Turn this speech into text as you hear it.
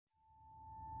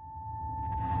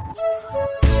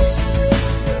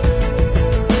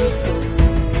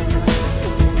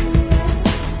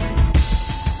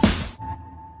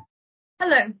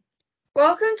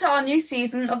Welcome to our new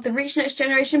season of the Reach Next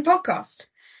Generation podcast.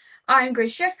 I'm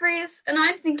Grace Jeffries and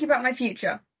I'm thinking about my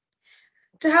future.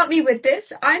 To help me with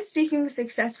this, I'm speaking with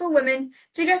successful women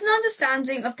to get an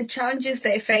understanding of the challenges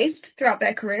they faced throughout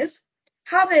their careers,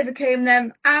 how they overcame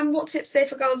them, and what tips they have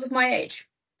for girls of my age.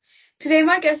 Today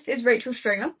my guest is Rachel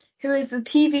Stringer, who is a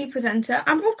TV presenter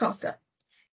and broadcaster.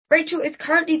 Rachel is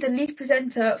currently the lead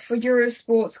presenter for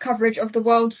Eurosport's coverage of the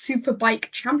World Superbike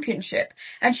Championship,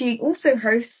 and she also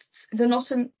hosts the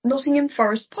Nottingham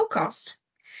Forest Podcast.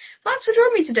 Thanks for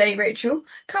joining me today, Rachel.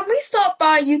 Can we start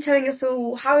by you telling us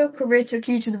all how your career took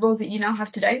you to the role that you now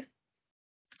have today?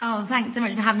 Oh, thanks so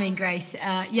much for having me, Grace.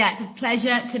 It's a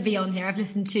pleasure to be on here. I've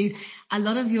listened to a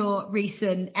lot of your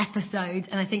recent episodes,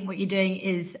 and I think what you're doing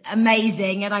is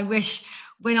amazing. And I wish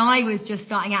when I was just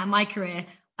starting out in my career,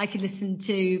 I could listen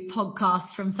to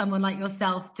podcasts from someone like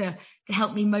yourself to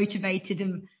help me motivated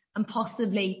and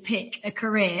possibly pick a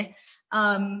career.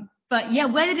 But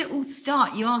yeah, where did it all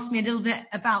start? You asked me a little bit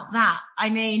about that. I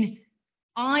mean,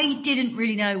 I didn't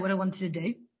really know what I wanted to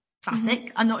do. Classic.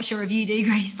 Mm-hmm. I'm not sure if you do,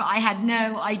 Grace, but I had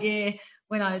no idea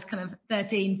when I was kind of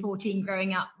 13, 14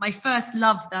 growing up. My first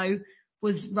love, though,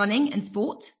 was running and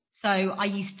sport. So I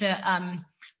used to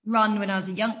run when I was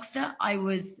a youngster. I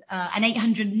was an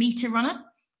 800-meter runner.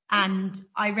 And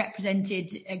I represented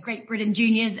Great Britain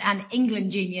juniors and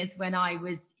England juniors when I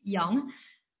was young,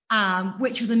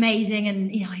 which was amazing.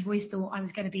 And, I always thought I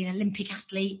was going to be an Olympic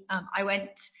athlete. I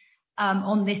went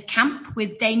on this camp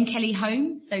with Dame Kelly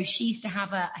Holmes. So she used to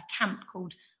have a camp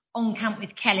called On Camp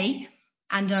with Kelly.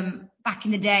 And back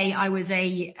in the day, I was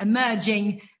a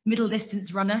emerging middle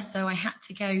distance runner. So I had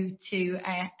to go to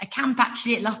a camp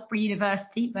actually at Loughborough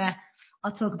University, where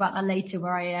I'll talk about that later,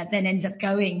 where I then ended up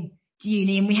going to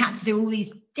uni, and we had to do all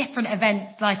these different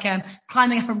events like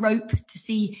climbing up a rope to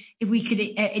see if we could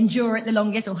endure it the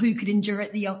longest, or who could endure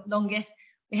it the longest.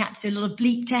 We had to do a lot of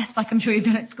bleep tests, like I'm sure you've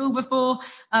done at school before.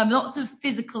 Lots of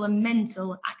physical and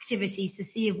mental activities to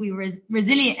see if we were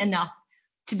resilient enough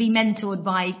to be mentored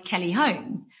by Kelly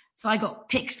Holmes. So I got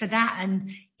picked for that, and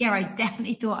I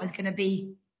definitely thought I was going to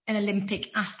be an Olympic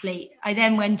athlete. I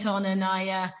then went on and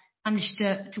I managed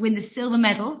to win the silver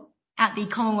medal at the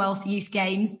Commonwealth Youth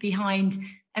Games behind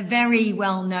a very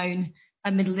well-known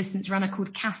middle distance runner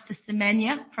called Caster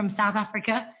Semenya from South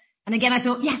Africa. And again, I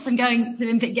thought, yes, I'm going to the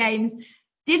Olympic Games.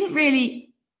 Didn't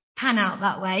really pan out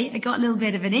that way. I got a little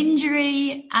bit of an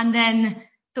injury and then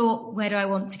thought, where do I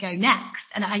want to go next?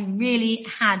 And I really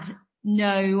had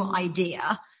no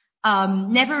idea.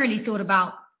 Never really thought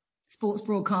about sports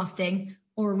broadcasting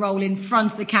or a role in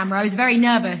front of the camera. I was very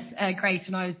nervous, Grace,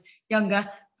 when I was younger.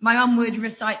 My mum would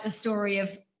recite the story of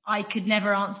I could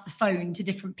never answer the phone to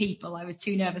different people. I was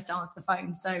too nervous to answer the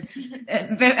phone. So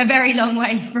a very long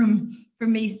way from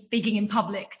me speaking in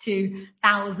public to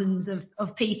thousands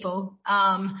of people.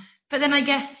 But then I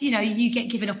guess, you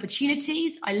get given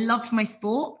opportunities. I loved my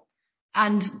sport.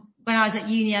 And when I was at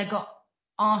uni, I got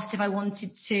asked if I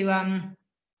wanted to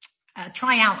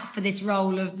try out for this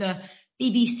role of the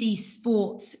BBC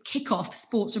Sports Kickoff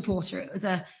Sports Reporter. It was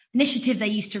an initiative they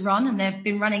used to run, and they've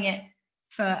been running it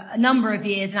for a number of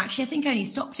years, and actually I think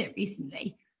only stopped it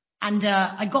recently. And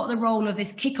I got the role of this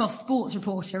Kickoff Sports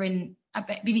Reporter in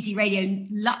BBC Radio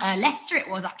Leicester, it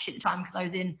was actually at the time, because I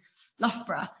was in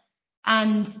Loughborough.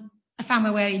 And I found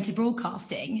my way into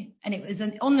broadcasting, and it was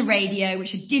on the radio,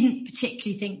 which I didn't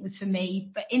particularly think was for me,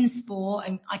 but in sport,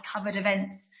 and I covered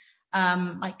events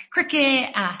like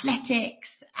cricket, athletics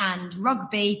and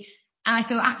rugby. And I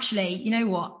thought, actually, you know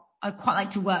what? I'd quite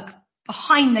like to work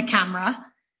behind the camera.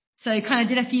 So kind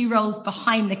of did a few roles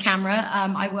behind the camera.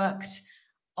 I worked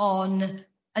on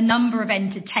a number of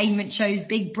entertainment shows.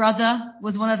 Big Brother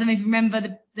was one of them, if you remember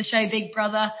the show Big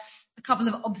Brother. A couple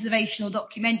of observational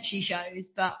documentary shows,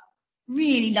 but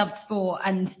really loved sport.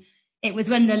 And it was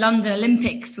when the London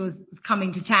Olympics was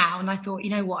coming to town. I thought,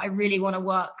 you know what? I really want to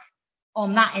work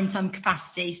on that in some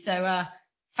capacity. So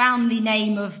found the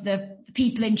name of the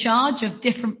people in charge of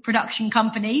different production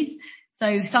companies.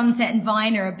 So Sunset and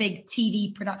Vine are a big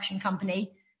TV production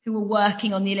company who were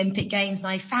working on the Olympic Games. And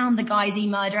I found the guy's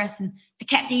email address, and I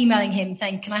kept emailing him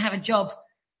saying, can I have a job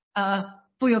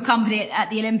for your company at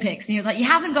the Olympics? And he was like, you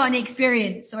haven't got any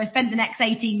experience. So I spent the next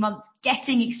 18 months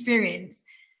getting experience.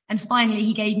 And finally,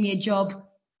 he gave me a job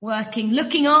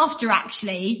looking after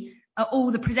actually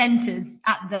all the presenters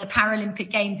at the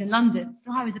Paralympic Games in London.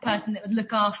 So I was the person that would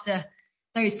look after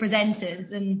those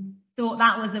presenters, and thought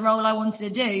that was the role I wanted to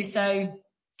do. So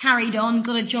carried on,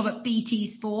 got a job at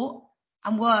BT Sport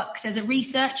and worked as a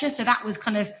researcher. So that was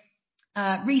kind of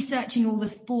researching all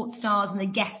the sports stars and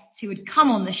the guests who would come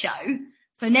on the show.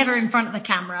 So never in front of the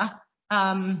camera.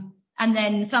 And And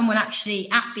then someone actually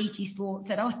at BT Sport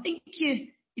said, I think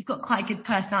you've got quite a good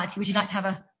personality. Would you like to have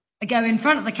a go in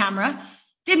front of the camera?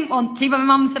 Didn't want to, but my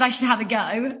mum said I should have a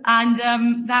go.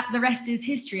 And that the rest is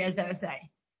history, as they would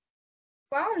say.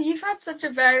 Wow, you've had such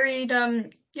a varied,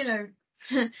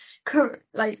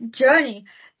 journey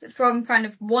from kind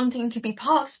of wanting to be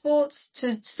part of sports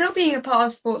to still being a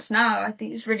part of sports now. I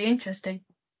think it's really interesting.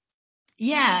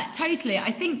 Yeah, totally.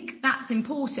 I think that's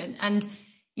important. And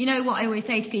you know what I always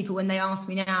say to people when they ask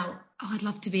me now, I'd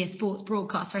love to be a sports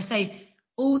broadcaster. I say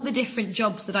all the different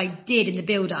jobs that I did in the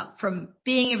build-up, from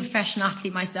being a professional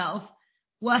athlete myself,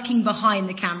 working behind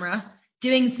the camera,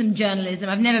 doing some journalism.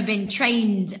 I've never been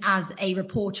trained as a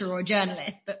reporter or a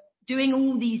journalist, but doing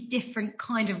all these different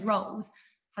kind of roles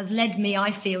has led me,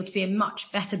 I feel, to be a much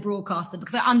better broadcaster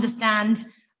because I understand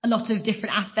a lot of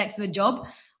different aspects of the job.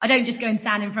 I don't just go and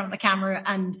stand in front of the camera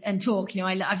and talk.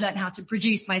 I've learned how to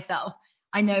produce myself.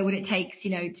 I know what it takes, to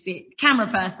be a camera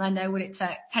person. I know what it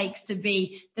takes to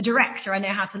be the director. I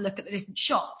know how to look at the different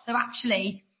shots. So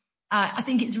actually, I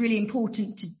think it's really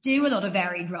important to do a lot of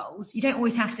varied roles. You don't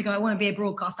always have to go, I want to be a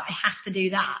broadcaster, I have to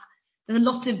do that. There's a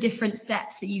lot of different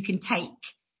steps that you can take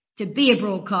to be a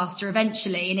broadcaster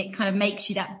eventually, and it kind of makes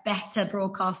you that better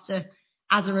broadcaster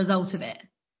as a result of it.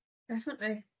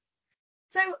 Definitely.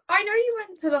 So I know you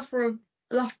went to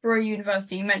Loughborough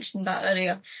University, you mentioned that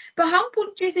earlier, but how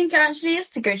important do you think it actually is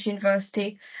to go to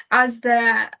university? As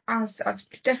I've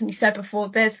definitely said before,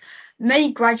 there's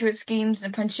many graduate schemes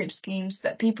and apprenticeship schemes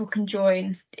that people can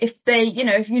join if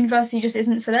if university just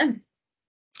isn't for them.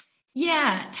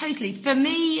 Yeah, totally. For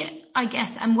me, I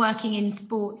guess I'm working in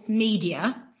sports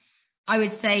media. I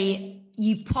would say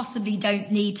you possibly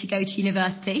don't need to go to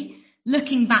university.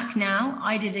 Looking back now,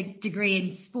 I did a degree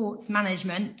in sports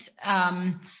management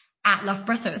at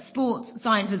Loughborough. So sports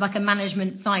science with like a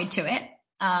management side to it.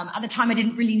 At the time, I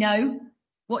didn't really know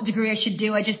what degree I should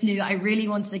do. I just knew that I really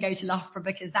wanted to go to Loughborough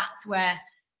because that's where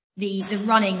the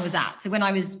running was at. So when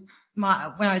I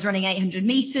was running 800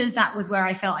 meters, that was where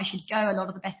I felt I should go. A lot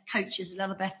of the best coaches, a lot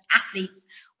of the best athletes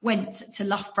went to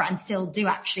Loughborough and still do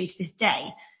actually to this day.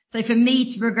 So for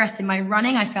me to progress in my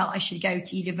running, I felt I should go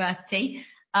to university.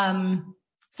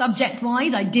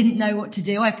 Subject-wise, I didn't know what to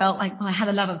do. I felt like I had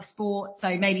a love of sport,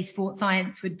 so maybe sports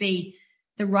science would be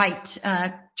the right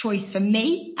choice for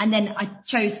me. And then I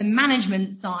chose the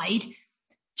management side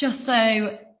just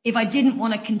so if I didn't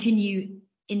want to continue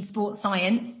in sports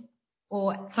science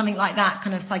or something like that,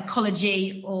 kind of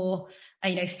psychology or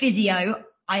physio,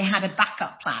 I had a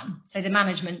backup plan. So the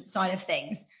management side of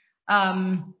things.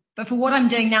 But for what I'm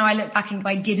doing now, I look back and go,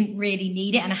 I didn't really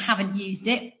need it and I haven't used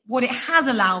it. What it has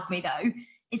allowed me, though,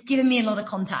 is given me a lot of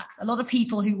contacts. A lot of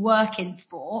people who work in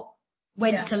sport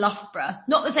went to Loughborough,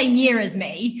 not the same year as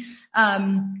me,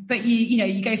 but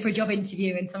you go for a job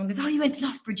interview and someone goes, oh, you went to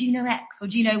Loughborough, do you know X or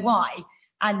do you know Y?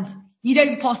 And you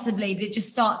don't possibly, but it just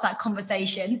starts that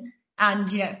conversation and,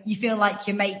 you feel like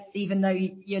you're mates even though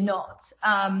you're not.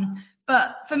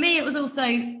 But for me, it was also,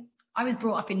 I was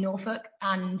brought up in Norfolk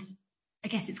and I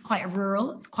guess it's quite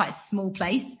it's quite a small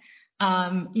place.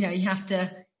 You have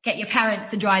to get your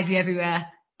parents to drive you everywhere.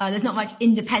 There's not much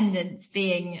independence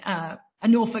being a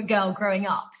Norfolk girl growing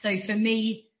up. So for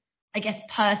me, I guess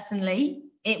personally,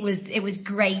 it was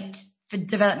great for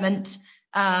development.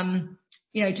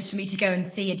 Just for me to go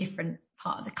and see a different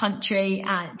part of the country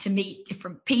and to meet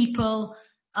different people,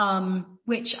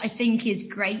 which I think is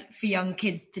great for young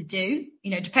kids to do.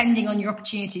 Depending on your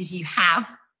opportunities you have.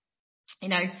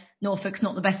 Norfolk's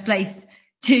not the best place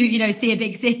to, see a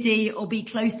big city or be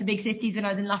close to big cities. When I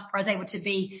was in Loughborough, I was able to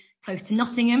be close to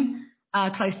Nottingham,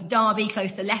 close to Derby,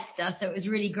 close to Leicester. So it was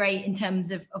really great in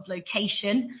terms of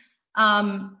location.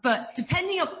 But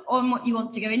depending on what you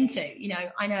want to go into,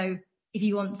 I know if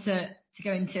you want to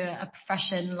go into a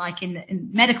profession like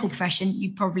in medical profession,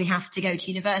 you probably have to go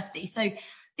to university. So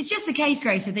it's just a case,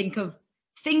 Grace, I think, of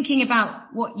thinking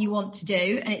about what you want to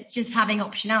do, and it's just having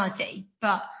optionality.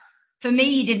 But for me,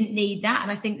 you didn't need that.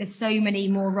 And I think there's so many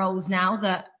more roles now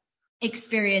that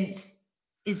experience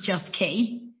is just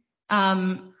key.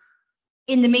 In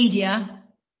the media,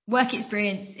 work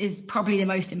experience is probably the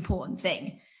most important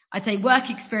thing. I'd say work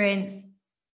experience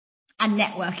and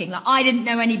networking. Like, I didn't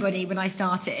know anybody when I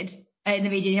started in the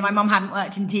media. My mum hadn't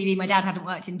worked in TV. My dad hadn't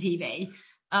worked in TV.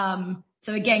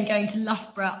 So again, going to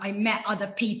Loughborough, I met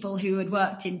other people who had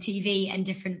worked in TV and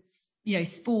different,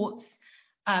 sports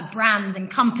brands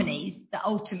and companies that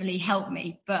ultimately helped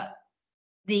me. But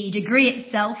the degree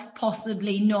itself,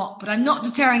 possibly not. But I'm not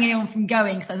deterring anyone from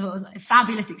going because I thought it was a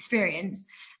fabulous experience.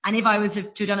 And if I was to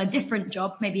have done a different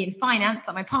job, maybe in finance,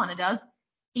 like my partner does,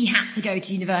 he had to go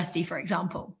to university, for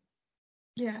example.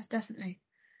 Yeah, definitely.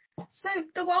 So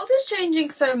the world is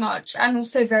changing so much and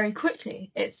also very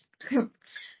quickly. It's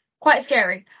quite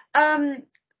scary.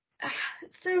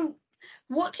 So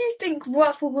what do you think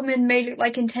work for women may look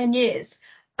like in 10 years?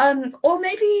 Or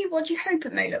maybe what do you hope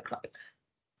it may look like?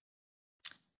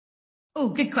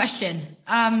 Oh, good question.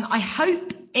 I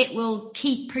hope it will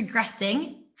keep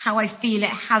progressing how I feel it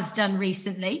has done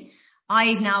recently.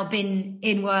 I've now been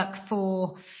in work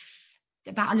for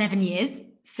about 11 years.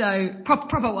 So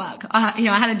proper work. I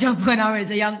had a job when I was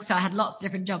a youngster. I had lots of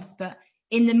different jobs, but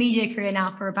in the media career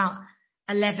now for about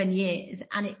 11 years.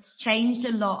 And it's changed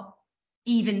a lot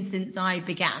even since I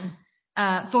began.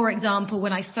 For example,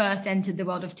 when I first entered the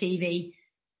world of TV,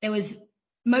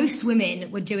 most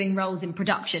women were doing roles in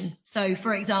production. So,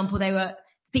 for example, they were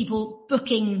people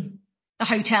booking the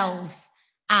hotels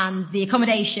and the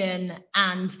accommodation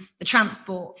and the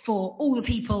transport for all the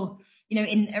people,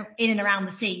 in and around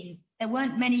the scenes. There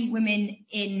weren't many women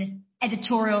in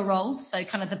editorial roles, so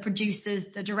kind of the producers,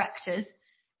 the directors,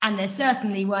 and there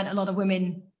certainly weren't a lot of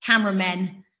women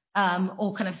cameramen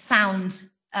or kind of sound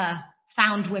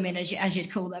women, as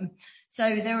you'd call them. So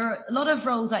there were a lot of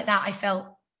roles like that I felt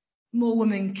more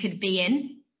women could be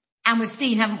in. And we've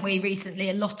seen, haven't we, recently,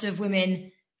 a lot of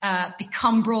women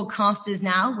become broadcasters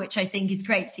now, which I think is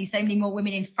great to see so many more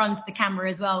women in front of the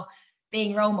camera as well,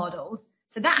 being role models.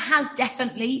 So that has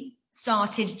definitely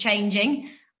started changing.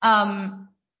 And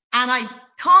I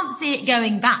can't see it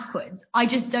going backwards. I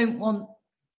just don't want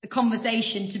the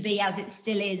conversation to be as it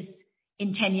still is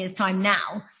in 10 years' time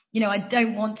now. I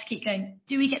don't want to keep going,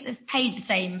 do we get this paid the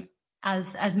same as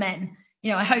men?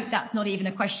 I hope that's not even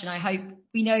a question. I hope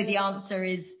we know the answer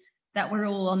is that we're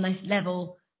all on this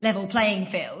level playing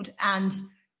field. And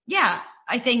yeah,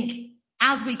 I think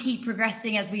as we keep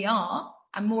progressing as we are,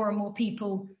 and more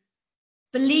people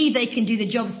believe they can do the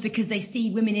jobs because they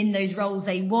see women in those roles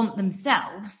they want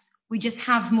themselves, we just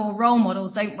have more role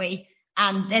models, don't we?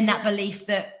 And then that belief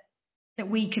that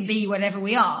we can be whatever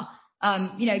we are.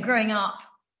 Growing up,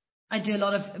 I do a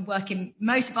lot of work in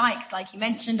motorbikes, like you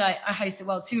mentioned. I host the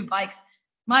World Superbikes.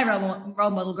 My role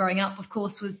model growing up, of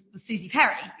course, was Susie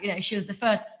Perry. She was the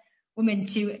first woman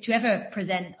to ever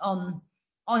present on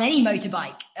any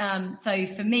motorbike.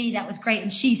 So for me, that was great.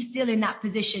 And she's still in that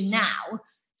position now.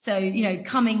 So,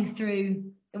 coming through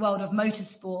the world of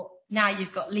motorsport, now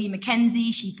you've got Lee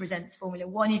McKenzie. She presents Formula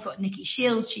One. You've got Nikki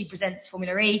Shields. She presents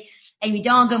Formula E. Amy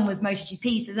Dargan was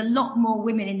MotoGP. So there's a lot more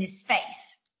women in this space.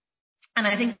 And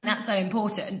I think that's so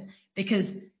important because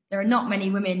there are not many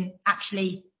women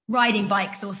actually riding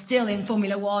bikes or still in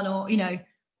Formula One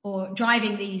or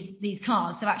driving these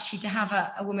cars. So actually to have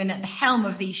a woman at the helm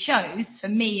of these shows for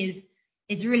me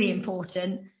is really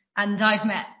important. And I've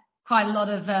met quite a lot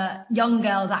of young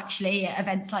girls actually at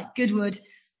events like Goodwood,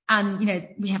 and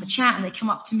we have a chat and they come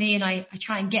up to me and I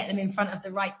try and get them in front of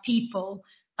the right people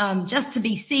just to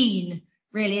be seen.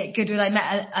 Really at Goodwood I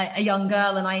met a young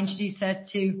girl and I introduced her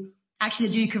to actually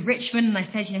the Duke of Richmond, and I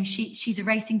said, she's a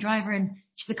racing driver and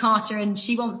she's a karter and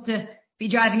she wants to be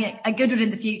driving at Goodwood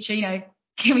in the future.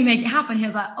 Can we make it happen? He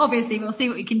was like, obviously we'll see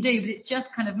what we can do, but it's just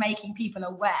kind of making people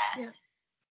aware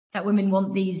that women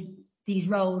want these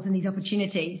roles and these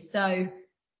opportunities. So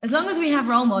as long as we have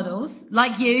role models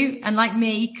like you and like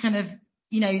me, kind of,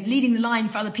 leading the line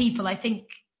for other people, I think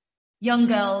young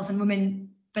girls and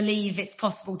women believe it's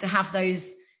possible to have those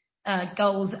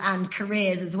goals and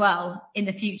careers as well in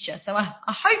the future. So I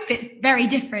hope it's very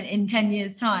different in 10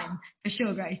 years' time, for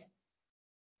sure, Grace.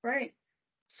 Right.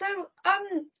 So,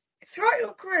 throughout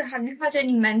your career, have you had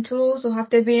any mentors or have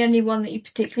there been anyone that you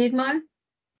particularly admire?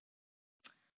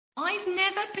 I've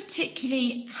never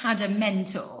particularly had a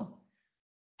mentor.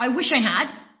 I wish I had.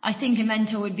 I think a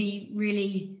mentor would be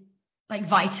really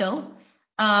vital.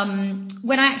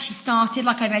 When I actually started,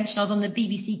 like I mentioned, I was on the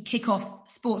BBC Kickoff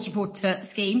Sports Reporter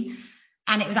scheme,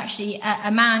 and it was actually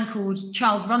a man called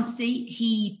Charles Runcie.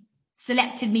 He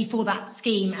selected me for that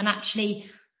scheme and actually,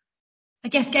 I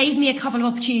guess, gave me a couple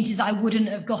of opportunities that I wouldn't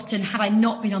have gotten had I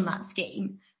not been on that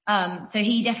scheme. So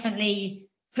he definitely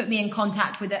put me in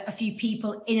contact with a few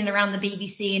people in and around the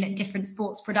BBC and at different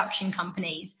sports production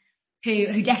companies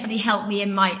who definitely helped me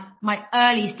in my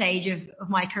early stage of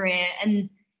my career. And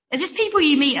there's just people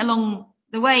you meet along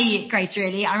the way, Grace,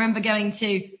 really. I remember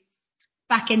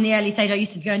back in the early stage, I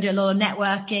used to go and do a lot of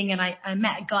networking, and I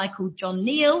met a guy called John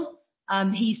Neal.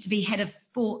 He used to be head of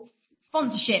sports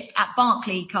sponsorship at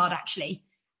Barclaycard, actually.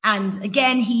 And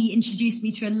again, he introduced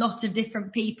me to a lot of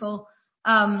different people,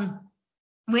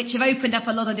 which have opened up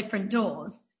a lot of different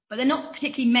doors. But they're not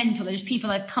particularly mentor, they're just people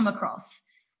I've come across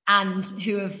and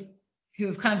who have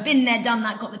kind of been there, done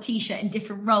that, got the T-shirt in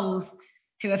different roles,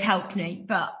 who have helped me.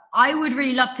 But I would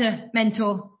really love to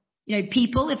mentor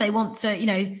people, if they want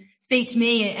to, speak to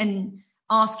me and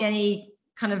ask any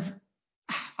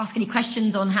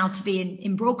questions on how to be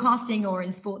in broadcasting or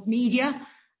in sports media.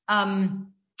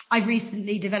 I've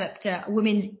recently developed a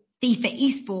women's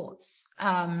FIFA esports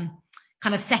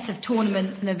kind of set of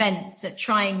tournaments and events that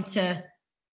trying to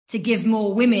give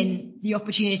more women the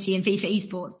opportunity in FIFA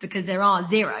esports, because there are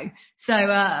zero.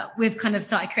 So we've kind of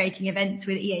started creating events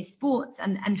with EA Sports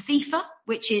and FIFA,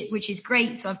 which is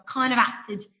great. So I've kind of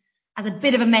acted as a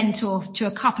bit of a mentor to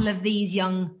a couple of these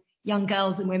young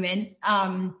girls and women.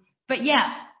 But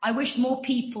yeah, I wish more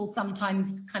people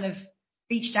sometimes kind of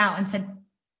reached out and said,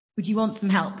 would you want some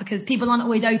help? Because people aren't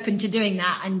always open to doing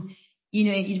that. And,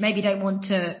 you maybe don't want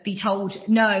to be told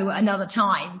no another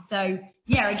time. So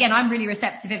yeah, again, I'm really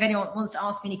receptive if anyone wants to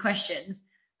ask me any questions,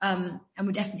 and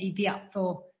would definitely be up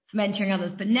for mentoring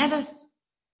others, but never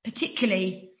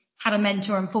particularly had a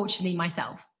mentor, unfortunately,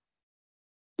 myself.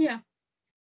 Yeah.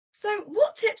 So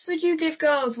what tips would you give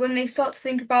girls when they start to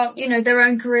think about, their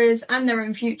own careers and their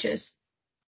own futures?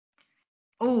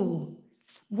 Oh,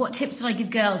 what tips would I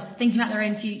give girls thinking about their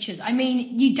own futures? I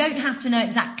mean, you don't have to know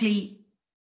exactly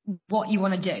what you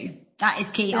want to do. That is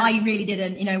key. Yeah. I really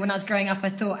didn't. When I was growing up, I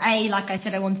thought, like I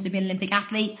said, I wanted to be an Olympic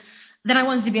athlete. Then I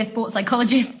wanted to be a sports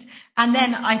psychologist. And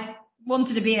then I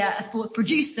wanted to be a sports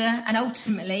producer, and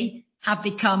ultimately have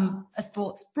become a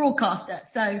sports broadcaster.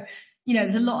 So,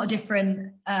 there's a lot of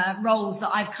different roles that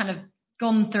I've kind of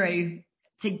gone through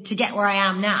to get where I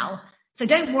am now. So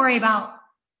don't worry about,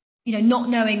 not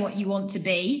knowing what you want to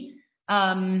be.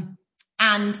 And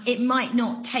it might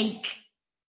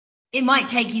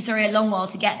take you a long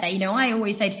while to get there. I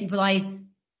always say to people,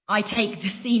 I take the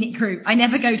scenic route. I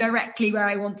never go directly where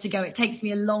I want to go. It takes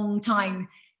me a long time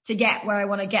to get where I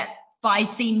want to get, but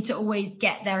I seem to always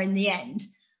get there in the end.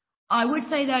 I would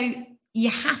say, though, you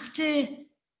have to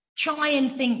try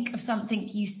and think of something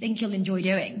you think you'll enjoy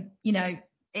doing.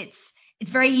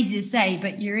 It's very easy to say,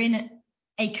 but you're in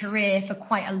a career for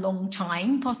quite a long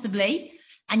time, possibly,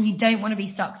 and you don't want to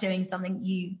be stuck doing something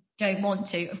you don't want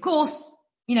to. Of course,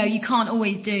 you can't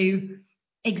always do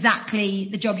exactly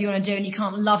the job you want to do, and you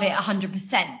can't love it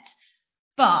 100%.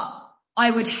 But I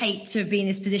would hate to be in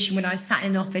this position when I was sat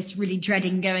in an office really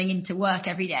dreading going into work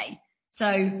every day. So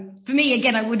for me,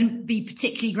 again, I wouldn't be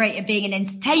particularly great at being an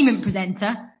entertainment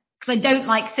presenter, because I don't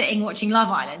like sitting watching Love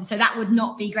Island. So that would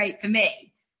not be great for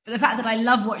me. But the fact that I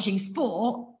love watching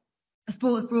sport, a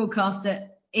sports broadcaster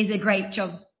is a great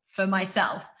job for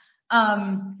myself.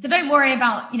 So don't worry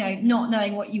about, not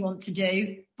knowing what you want to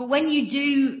do. But when you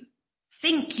do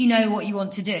think you know what you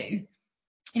want to do,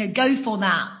 go for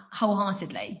that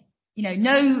wholeheartedly.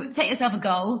 Set yourself a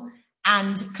goal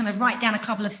and kind of write down a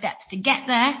couple of steps to get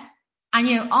there.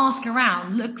 And, ask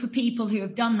around, look for people who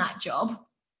have done that job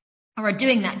or are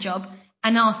doing that job,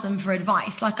 and ask them for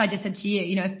advice. Like I just said to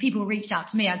you, if people reached out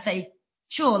to me, I'd say,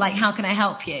 sure, how can I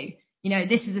help you?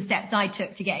 This is the steps I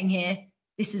took to getting here.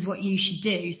 This is what you should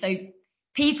do. So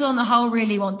people on the whole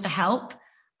really want to help.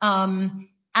 And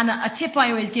a tip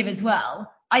I always give as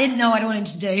well, I didn't know what I wanted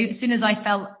to do. As soon as I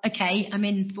felt, okay, I'm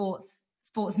in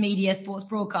sports media, sports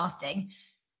broadcasting,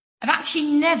 I've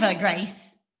actually never, Grace,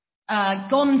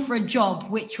 gone for a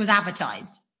job which was advertised.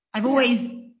 I've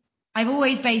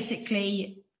always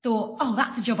basically thought,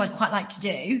 that's a job I'd quite like to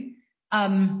do.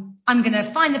 I'm going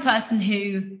to find the person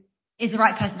who is the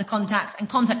right person to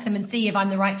contact them and see if I'm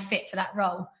the right fit for that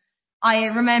role. I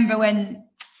remember when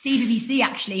CBBC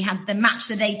actually had the Match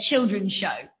the Day children's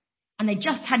show, and they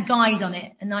just had guys on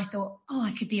it, and I thought,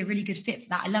 I could be a really good fit for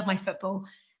that. I love my football.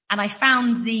 And I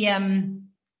found the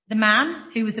man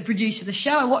who was the producer of the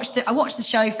show. I watched the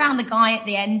show, found the guy at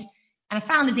the end, and I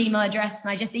found his email address,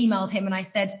 and I just emailed him and I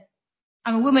said,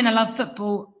 I'm a woman, I love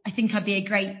football, I think I'd be a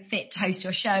great fit to host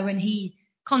your show. And he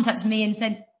contacted me and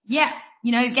said, yeah,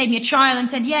 gave me a trial and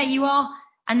said, yeah, you are.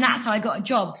 And that's how I got a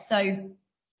job. So,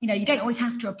 you don't always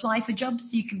have to apply for jobs.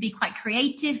 You can be quite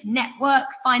creative, network,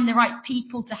 find the right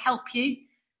people to help you.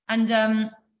 And,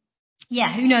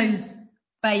 who knows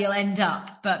where you'll end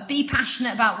up. But be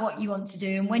passionate about what you want to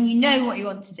do. And when you know what you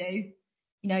want to do,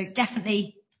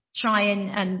 definitely try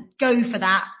and go for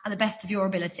that at the best of your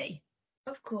ability.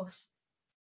 Of course.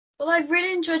 Well, I've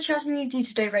really enjoyed chatting with you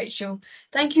today, Rachel.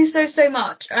 Thank you so, so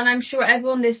much. And I'm sure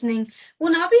everyone listening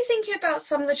will now be thinking about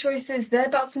some of the choices they're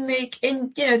about to make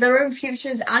in, their own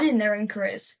futures and in their own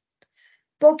careers.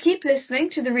 Well, keep listening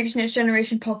to the Reach Next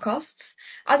Generation podcasts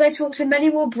as I talk to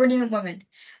many more brilliant women.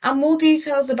 And more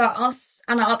details about us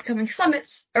and our upcoming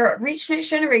summits are at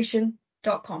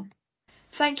reachnextgeneration.com.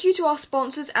 Thank you to our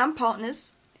sponsors and partners,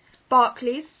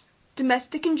 Barclays,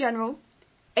 Domestic in General,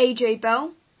 AJ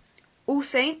Bell, All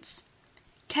Saints,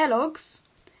 Kellogg's,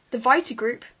 the Vita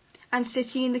Group, and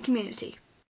city in the community.